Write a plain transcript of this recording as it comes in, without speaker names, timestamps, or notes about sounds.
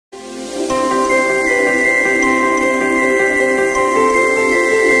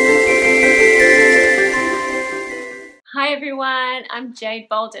everyone, I'm Jade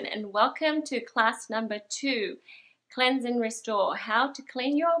Bolden and welcome to class number 2, Cleanse and Restore, how to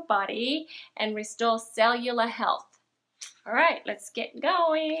clean your body and restore cellular health. All right, let's get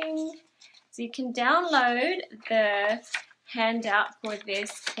going. So you can download the handout for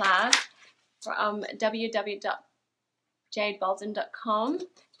this class from www.jadebolden.com,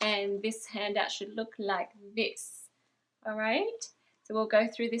 and this handout should look like this. All right, so we'll go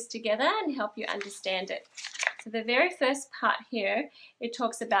through this together and help you understand it. So the very first part here, it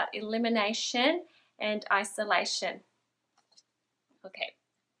talks about elimination and isolation. Okay,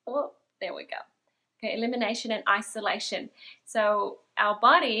 oh, there we go. Okay, elimination and isolation. So our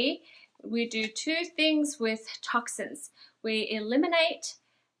body, we do two things with toxins. We eliminate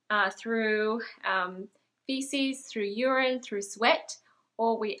through feces, through urine, through sweat,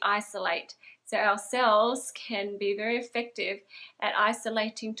 or we isolate. So our cells can be very effective at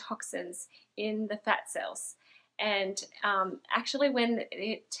isolating toxins in the fat cells. And actually when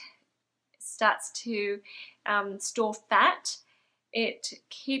it starts to store fat, it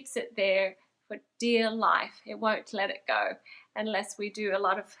keeps it there for dear life. It won't let it go unless we do a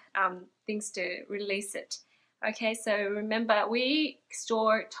lot of things to release it. Okay, so remember, we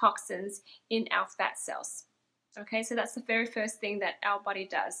store toxins in our fat cells. Okay, so that's the very first thing that our body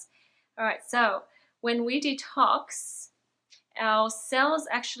does. All right, so when we detox, our cells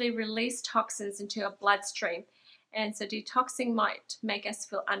actually release toxins into our bloodstream. And so detoxing might make us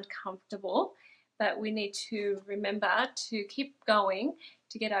feel uncomfortable, but we need to remember to keep going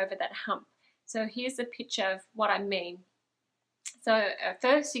to get over that hump. So here's a picture of what I mean. So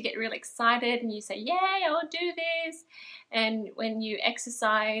first you get really excited and you say, yay, I'll do this. And when you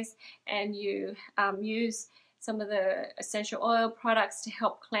exercise and you use some of the essential oil products to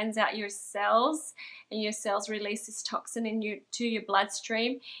help cleanse out your cells, and your cells release this toxin to your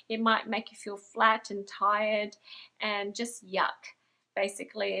bloodstream, it might make you feel flat and tired and just yuck,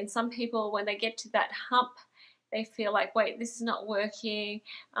 basically. And some people, when they get to that hump, they feel like, wait, this is not working.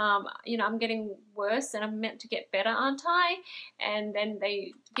 You know, I'm getting worse and I'm meant to get better, aren't I? And then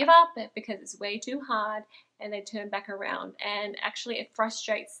they give up because it's way too hard, and they turn back around. And actually it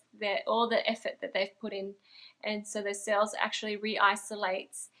frustrates all the effort that they've put in. And so the cells actually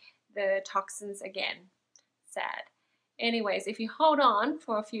re-isolates the toxins again. Sad. Anyways, if you hold on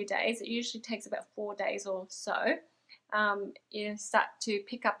for a few days, it usually takes about 4 days or so, you start to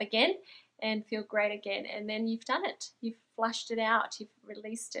pick up again and feel great again. And then you've done it. You've flushed it out. You've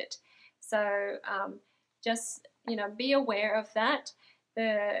released it. So just, you know, be aware of that.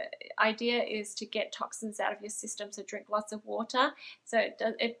 The idea is to get toxins out of your system, so drink lots of water. So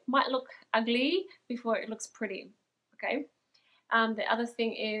it might look ugly before it looks pretty, okay? The other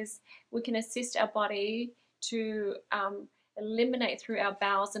thing is we can assist our body to eliminate through our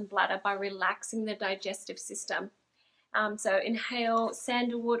bowels and bladder by relaxing the digestive system. So inhale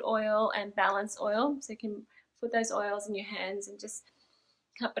sandalwood oil and balance oil. So you can put those oils in your hands and just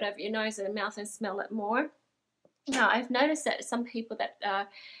cup it over your nose and mouth and smell it more. Now, I've noticed that some people that are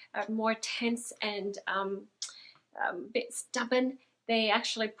more tense and a bit stubborn, they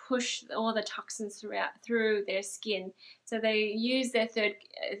actually push all the toxins through their skin. So they use their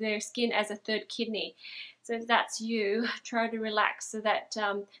skin as a third kidney. So if that's you, try to relax so that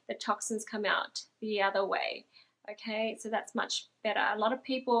the toxins come out the other way. Okay, so that's much better. A lot of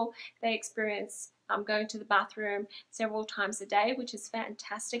people, they experience going to the bathroom several times a day, which is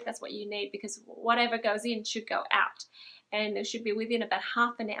fantastic. That's what you need, because whatever goes in should go out, and it should be within about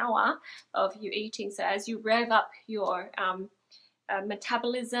half an hour of you eating. So as you rev up your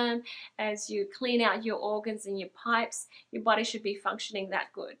metabolism, as you clean out your organs and your pipes, your body should be functioning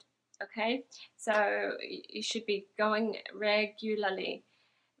that good. Okay, so you should be going regularly.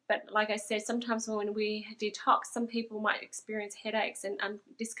 But like I said, sometimes when we detox, some people might experience headaches and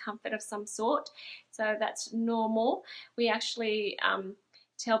discomfort of some sort. So that's normal. We actually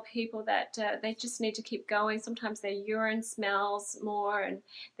tell people that they just need to keep going. Sometimes their urine smells more and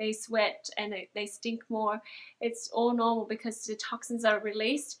they sweat and they stink more. It's all normal because the toxins are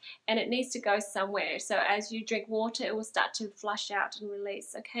released and it needs to go somewhere. So as you drink water, it will start to flush out and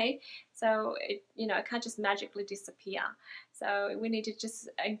release, okay? So it can't just magically disappear. So we need to just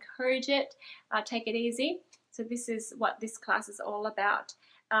encourage it, take it easy. So this is what this class is all about.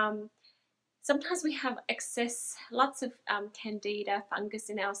 Sometimes we have lots of candida fungus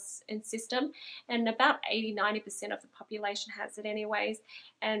in our system, and about 80–90% of the population has it anyways,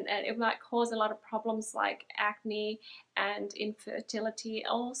 and it might cause a lot of problems like acne and infertility,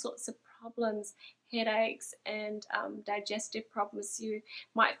 all sorts of problems, headaches and digestive problems. You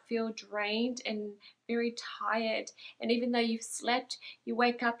might feel drained and very tired, and even though you've slept, you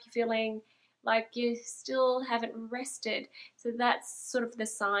wake up, you're feeling like you still haven't rested. So that's sort of the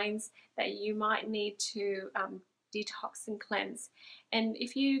signs that you might need to detox and cleanse. And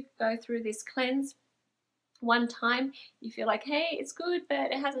if you go through this cleanse one time, you feel like, hey, it's good,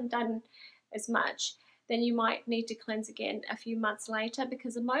 but it hasn't done as much, then you might need to cleanse again a few months later,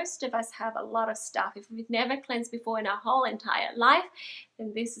 because most of us have a lot of stuff. If we've never cleansed before in our whole entire life,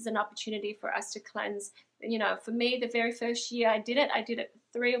 then this is an opportunity for us to cleanse. You know, for me, the very first year I did it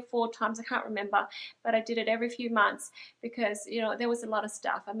 3 or 4 times, I can't remember, but I did it every few months because, you know, there was a lot of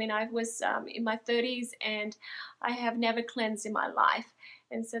stuff. I mean, I was in my 30s and I have never cleansed in my life.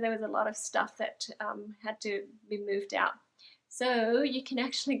 And so there was a lot of stuff that had to be moved out. So you can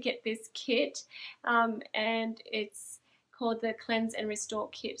actually get this kit, and it's called the Cleanse and Restore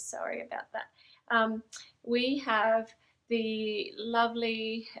Kit. Sorry about that. We have the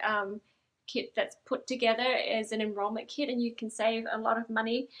lovely kit that's put together as an enrollment kit, and you can save a lot of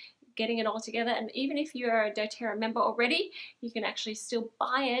money getting it all together. And even if you're a doTERRA member already, you can actually still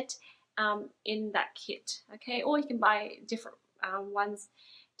buy it in that kit, okay? Or you can buy different ones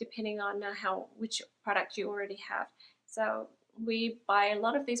depending on which product you already have. So we buy a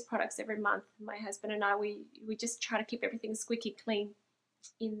lot of these products every month. My husband and I, we just try to keep everything squeaky clean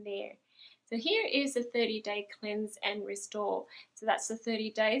in there. So here is a 30-day cleanse and restore. So that's the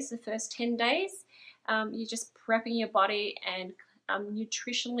 30 days. The first 10 days, you're just prepping your body and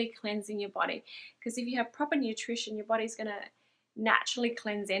nutritionally cleansing your body. Because if you have proper nutrition, your body's going to naturally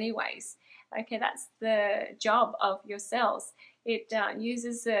cleanse anyways. Okay, that's the job of your cells. It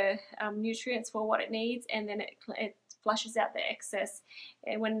uses the nutrients for what it needs, and then it flushes out the excess.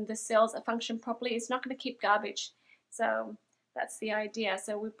 And when the cells function properly, it's not going to keep garbage. So that's the idea.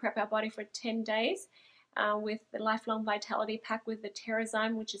 So we prep our body for 10 days with the Lifelong Vitality Pack with the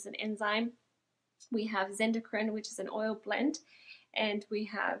Terrazyme, which is an enzyme. We have Zendocrine, which is an oil blend. And we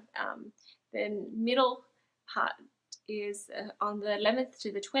have the middle part is on the 11th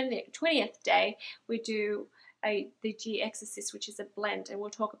to the 20th day, we do the G-Exorcist, which is a blend, and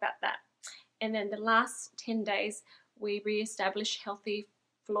we'll talk about that. And then the last 10 days, we re-establish healthy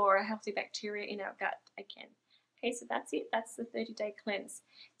flora, healthy bacteria in our gut again. Okay, so that's it. That's the 30-day cleanse.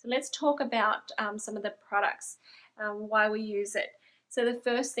 So let's talk about some of the products, why we use it. So the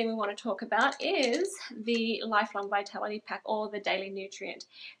first thing we want to talk about is the Lifelong Vitality Pack, or the daily nutrient.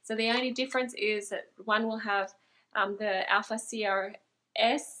 So the only difference is that one will have the Alpha CRS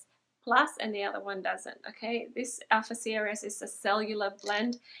plus and the other one doesn't. Okay, this Alpha CRS is a cellular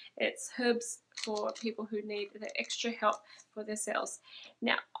blend. It's herbs for people who need the extra help for their cells.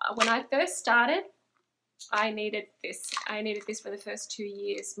 Now, when I first started, I needed this. I needed this for the first 2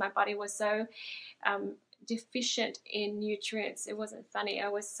 years. My body was so deficient in nutrients. It wasn't funny. I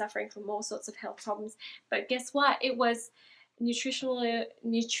was suffering from all sorts of health problems. But guess what? It was nutritional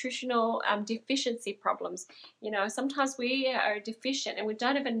deficiency problems. You know, sometimes we are deficient and we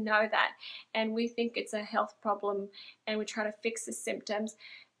don't even know that, and we think it's a health problem and we try to fix the symptoms,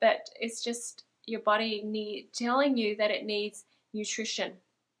 but it's just your body telling you that it needs nutrition,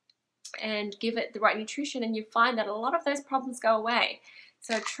 and give it the right nutrition, and you find that a lot of those problems go away.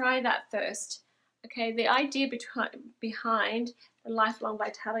 So try that first. Okay, the idea behind the Lifelong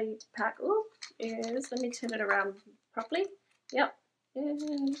Vitality Pack is, let me turn it around properly. Yep,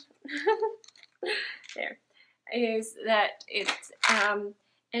 and there, is that it's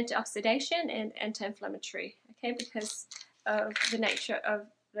antioxidation and anti-inflammatory, okay, because of the nature of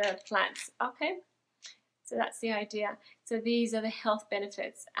the plants, okay? So that's the idea. So these are the health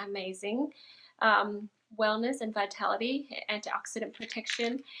benefits. Amazing. Wellness and vitality, antioxidant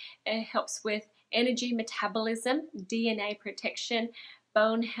protection. It helps with energy metabolism, DNA protection,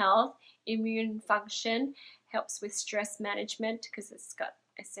 bone health, immune function, helps with stress management because it's got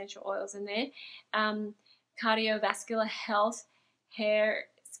essential oils in there, cardiovascular health, hair,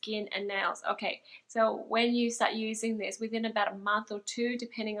 skin, and nails. Okay, so when you start using this, within about a month or 2,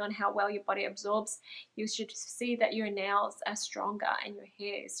 depending on how well your body absorbs, you should see that your nails are stronger and your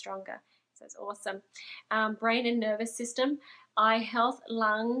hair is stronger. So it's awesome. Brain and nervous system, eye health,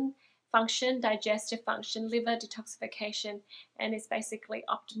 lung function, digestive function, liver detoxification, and it's basically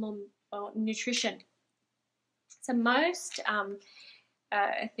optimal nutrition. So most,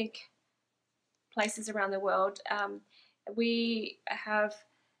 I think, places around the world, we have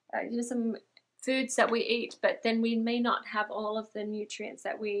some foods that we eat, but then we may not have all of the nutrients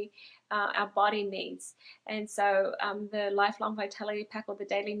that our body needs. And so the Lifelong Vitality Pack, or the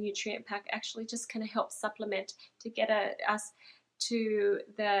Daily Nutrient Pack, actually just kind of helps supplement to get us to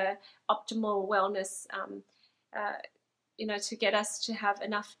the optimal wellness, to get us to have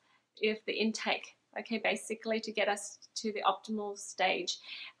enough of the intake okay, basically to get us to the optimal stage.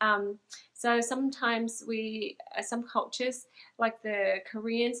 So sometimes some cultures, like the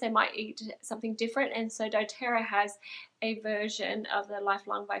Koreans, they might eat something different, and so doTERRA has a version of the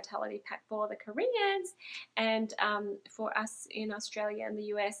Lifelong Vitality Pack for the Koreans, and for us in Australia and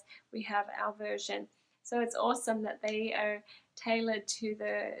the US, we have our version. So it's awesome that they are tailored to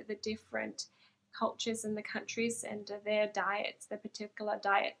the different cultures in the countries and their diets, their particular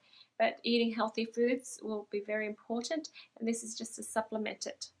diet. But eating healthy foods will be very important, and this is just to supplement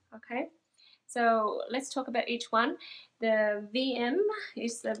it, okay? So let's talk about each one. The VM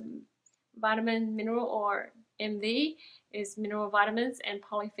is the vitamin, mineral, or MV is mineral vitamins and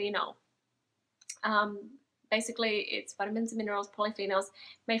polyphenol. Basically, it's vitamins and minerals, polyphenols,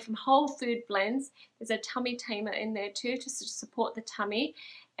 made from whole food blends. There's a tummy tamer in there too, just to support the tummy,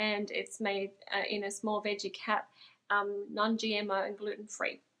 and it's made in a small veggie cap, non-GMO and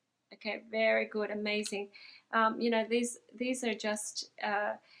gluten-free. Okay, very good, amazing. You know, these are just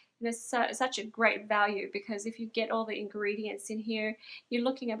such a great value, because if you get all the ingredients in here, you're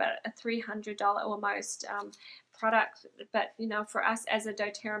looking about a $300 almost product. But you know, for us as a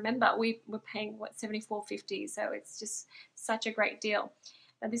doTERRA member, we're paying what, $74.50, so it's just such a great deal.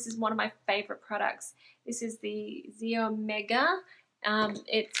 Now, this is one of my favorite products. This is the Zeomega.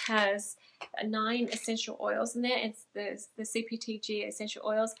 It has 9 essential oils in there. It's the CPTG essential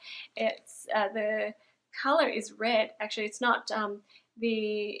oils. It's the color is red. Actually, it's not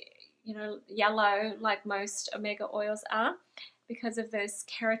the yellow like most omega oils are, because of this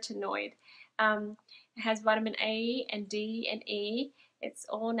carotenoid. It has vitamin A and D and E. It's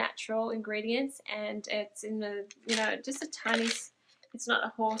all natural ingredients, and it's in the just a tiny. It's not a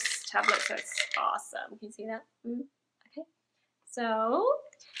horse tablet, so it's awesome. Can you see that? Okay. So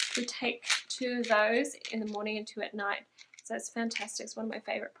we take 2 of those in the morning and 2 at night. So it's fantastic. It's one of my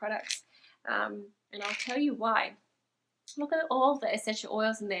favorite products, and I'll tell you why. Look at all the essential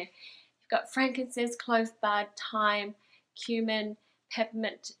oils in there. You've got frankincense, clove bud, thyme, cumin,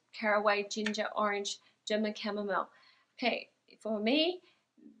 peppermint, caraway, ginger, orange, German chamomile. Okay, for me,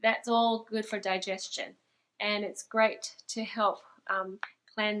 that's all good for digestion, and it's great to help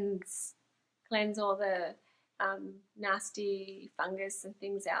cleanse all the nasty fungus and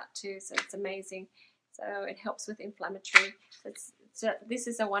things out too. So it's amazing. So it helps with inflammatory. So this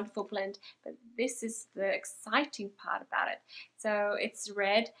is a wonderful blend, but this is the exciting part about it. So it's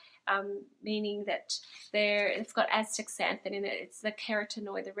red, meaning that it's got astaxanthin in it. It's the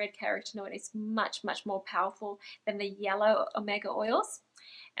carotenoid, the red carotenoid. It's much, much more powerful than the yellow omega oils.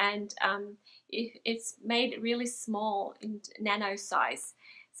 And it's made really small in nano size.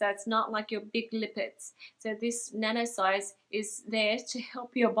 So it's not like your big lipids. So this nano size is there to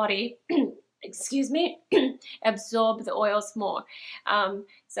help your body excuse me, absorb the oils more.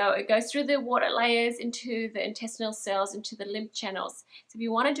 So it goes through the water layers into the intestinal cells, into the lymph channels. So if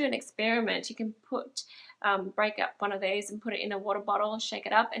you want to do an experiment, you can break up one of these and put it in a water bottle, shake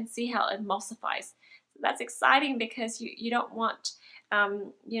it up, and see how it emulsifies. So that's exciting, because you don't want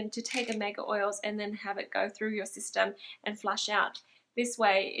to take omega oils and then have it go through your system and flush out. This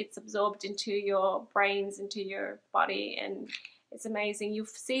way, it's absorbed into your brains, into your body, and it's amazing. You'll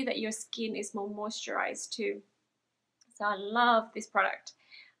see that your skin is more moisturized too. So I love this product.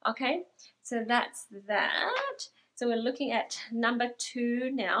 Okay, so that's that. So we're looking at number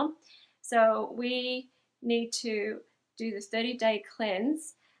 2 now. So we need to do the 30-day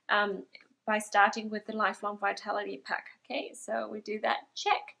cleanse by starting with the Lifelong Vitality Pack. Okay, so we do that,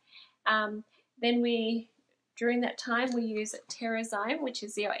 check. Then during that time, we use Terrazyme, which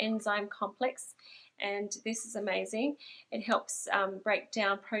is your enzyme complex. And this is amazing. It helps break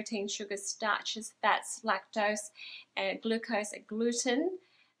down protein, sugars, starches, fats, lactose, and glucose, and gluten,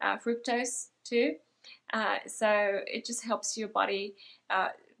 fructose too. So it just helps your body,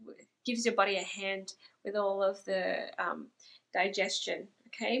 gives your body a hand with all of the digestion,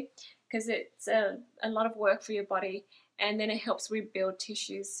 okay? Because it's a lot of work for your body, and then it helps rebuild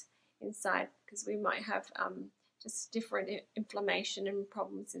tissues inside, because we might have just different inflammation and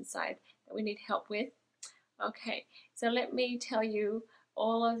problems inside that we need help with. Okay, so let me tell you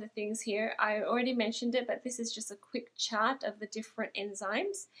all of the things here. I already mentioned it, but this is just a quick chart of the different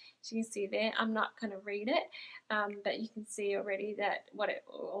enzymes. So you can see there, I'm not going to read it, but you can see already that what it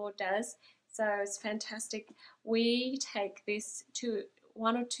all does. So it's fantastic. We take this to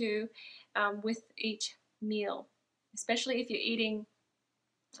 1 or 2 with each meal, especially if you're eating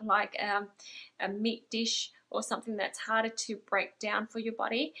like a meat dish or something that's harder to break down for your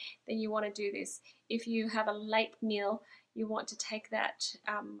body, then you want to do this. If you have a late meal, you want to take that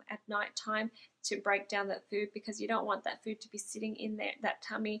at night time. to break down that food, because you don't want that food to be sitting in there, that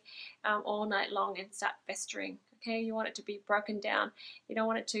tummy, all night long and start festering. Okay, you want it to be broken down. You don't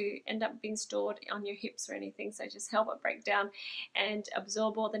want it to end up being stored on your hips or anything. So just help it break down and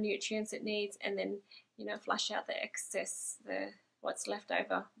absorb all the nutrients it needs, and then, you know, flush out the excess, what's left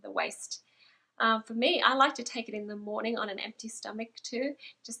over, the waste. For me, I like to take it in the morning on an empty stomach too,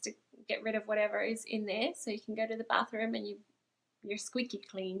 just to get rid of whatever is in there. So you can go to the bathroom and you're squeaky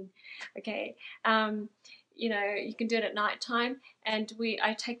clean. Okay. You know, you can do it at night time, and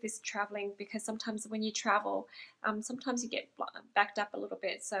I take this traveling, because sometimes when you travel, sometimes you get backed up a little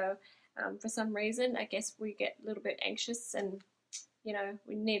bit. So for some reason, I guess we get a little bit anxious, and you know,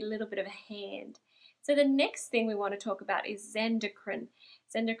 we need a little bit of a hand. So the next thing we want to talk about is Zendocrine.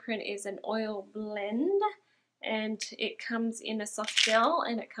 Zendocrine is an oil blend, and it comes in a soft gel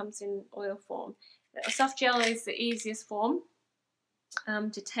and it comes in oil form. A soft gel is the easiest form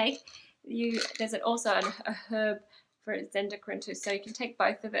to take. There's also a herb for Zendocrine too, so you can take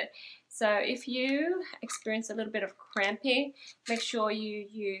both of it. So if you experience a little bit of cramping, make sure you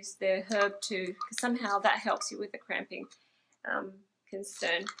use the herb too, because somehow that helps you with the cramping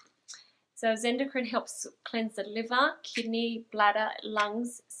concern. So Zendocrine helps cleanse the liver, kidney, bladder,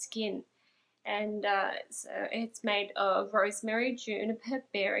 lungs, skin. And so it's made of rosemary, juniper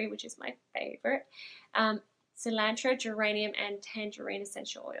berry, which is my favorite, cilantro, geranium, and tangerine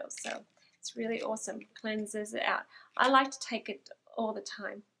essential oils. So it's really awesome. Cleanses it out. I like to take it all the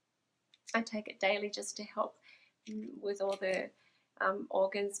time. I take it daily just to help with all the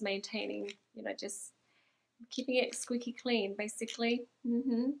organs, maintaining, you know, just keeping it squeaky clean, basically.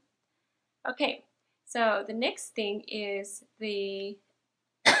 Okay, so the next thing is the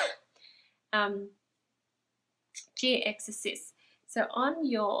G-exercise. So on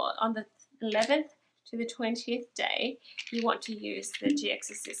the 11th to the 20th day, you want to use the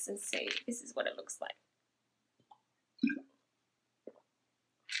G-exercise, and see, this is what it looks like.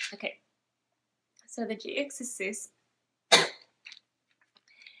 Okay, so the G-exercise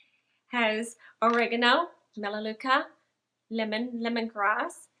has oregano, melaleuca, lemon,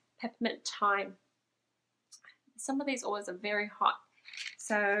 lemongrass, peppermint, thyme. Some of these oils are very hot,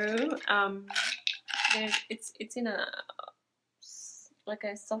 so it's in like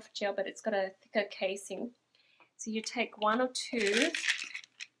a soft gel, but it's got a thicker casing. So you take one or two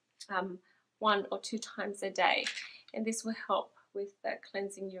times a day, and this will help with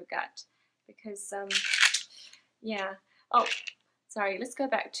cleansing your gut, because yeah. Oh, sorry, let's go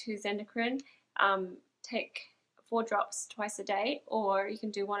back to Zendocrine. Take 4 drops twice a day, or you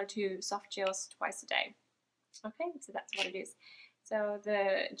can do 1 or 2 soft gels twice a day. Okay, so that's what it is. So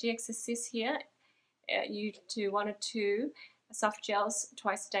the G-exercise here, you do 1 or 2 soft gels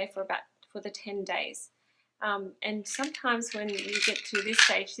twice a day for the 10 days. And sometimes when you get to this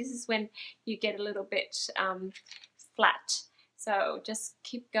stage, this is when you get a little bit flat. So just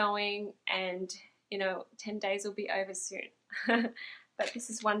keep going, and you know, 10 days will be over soon. But this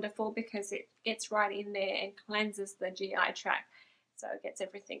is wonderful because it gets right in there and cleanses the GI tract, so it gets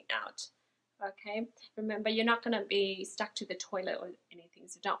everything out. Okay, remember, you're not going to be stuck to the toilet or anything,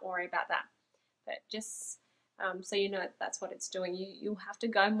 so don't worry about that. But just so you know, that's what it's doing. You'll have to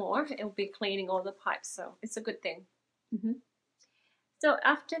go more. It'll be cleaning all the pipes, so it's a good thing. So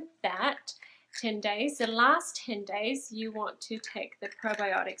after that 10 days, the last 10 days, you want to take the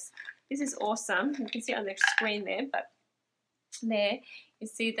probiotics. This is awesome. You can see it on the screen there, but there you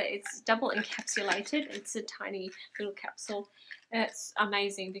see that it's double encapsulated. It's a tiny little capsule. It's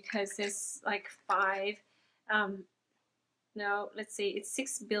amazing because there's like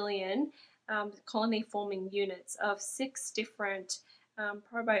 6 billion colony forming units of 6 different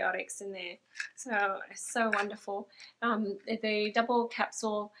probiotics in there. So it's so wonderful. The double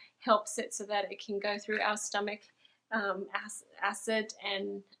capsule helps it so that it can go through our stomach acid,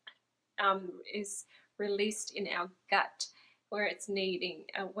 and is released in our gut where it's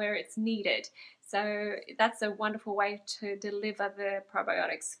needed. So that's a wonderful way to deliver the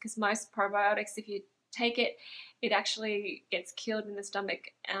probiotics, because most probiotics, if you take it, it actually gets killed in the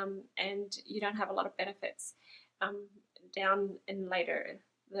stomach, and you don't have a lot of benefits down in later,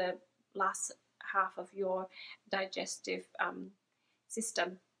 the last half of your digestive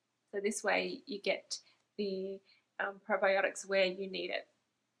system. So this way you get the probiotics where you need it.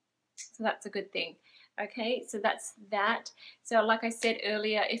 So that's a good thing. Okay, so that's that. So like I said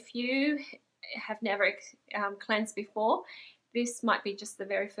earlier, if you have never cleansed before, this might be just the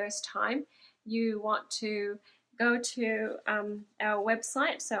very first time. You want to go to our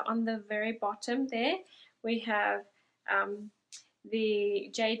website. So on the very bottom there, we have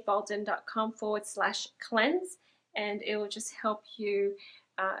the jadebolden.com/cleanse, and it will just help you,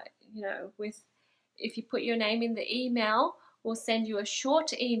 with if you put your name in the email, we'll send you a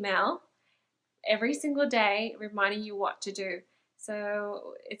short email every single day reminding you what to do.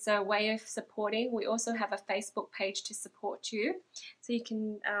 So it's a way of supporting. We also have a Facebook page to support you, so you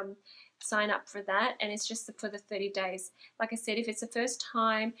can sign up for that, and it's just for the 30 days. Like I said, if it's the first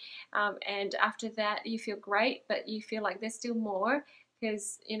time and after that you feel great, but you feel like there's still more,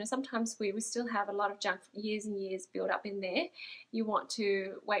 because sometimes we still have a lot of junk, years and years built up in there. You want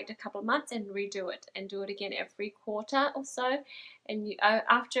to wait a couple of months and redo it, and do it again every quarter or so. And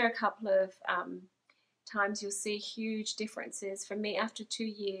after a couple of times, you'll see huge differences. For me, after 2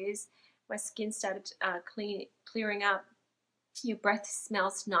 years, my skin started clearing up. Your breath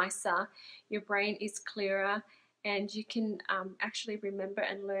smells nicer, your brain is clearer, and you can actually remember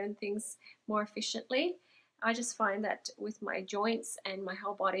and learn things more efficiently. I just find that with my joints and my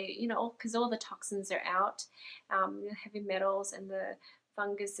whole body, because all the toxins are out, the heavy metals and the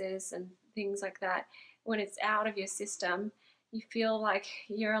funguses and things like that, when it's out of your system, you feel like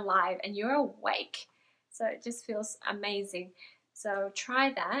you're alive and you're awake. So it just feels amazing. So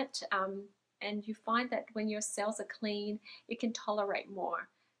try that, and you find that when your cells are clean, you can tolerate more.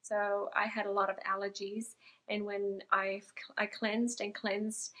 So I had a lot of allergies, and when I cleansed and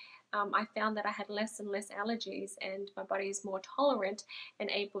cleansed, I found that I had less and less allergies, and my body is more tolerant and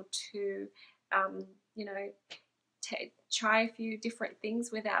able to, try a few different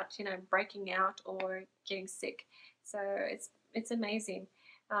things without, breaking out or getting sick. So it's amazing.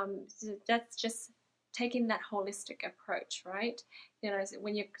 So that's just taking that holistic approach, right?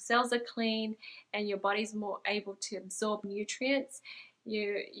 When your cells are clean and your body's more able to absorb nutrients,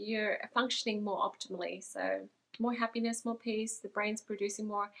 you're functioning more optimally. So more happiness, more peace, the brain's producing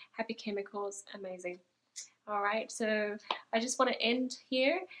more happy chemicals. Amazing. All right, so I just want to end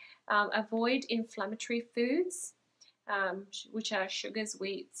here. Avoid inflammatory foods, which are sugars,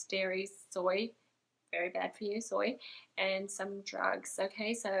 wheats, dairies, soy, very bad for you, soy, and some drugs.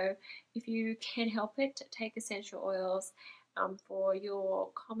 Okay, so if you can help it, take essential oils for your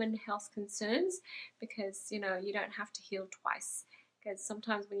common health concerns, because you don't have to heal twice. Because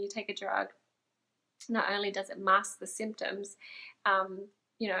sometimes when you take a drug, not only does it mask the symptoms,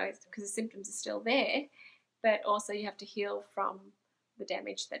 because the symptoms are still there, but also you have to heal from the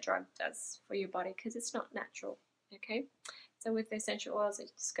damage that drug does for your body, because it's not natural. Okay, so with the essential oils,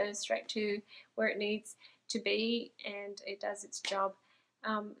 it just goes straight to where it needs to be, and it does its job.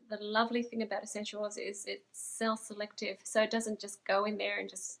 The lovely thing about essential oils is it's cell-selective, so it doesn't just go in there and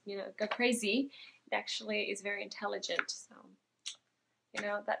just go crazy. It actually is very intelligent. So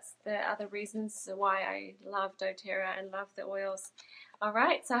that's the other reasons why I love doTERRA and love the oils. All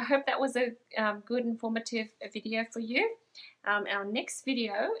right, so I hope that was a good, informative video for you. Our next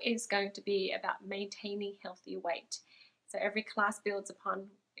video is going to be about maintaining healthy weight. So every class builds upon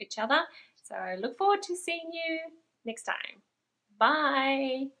each other. So I look forward to seeing you next time.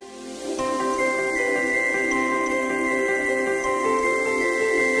 Bye.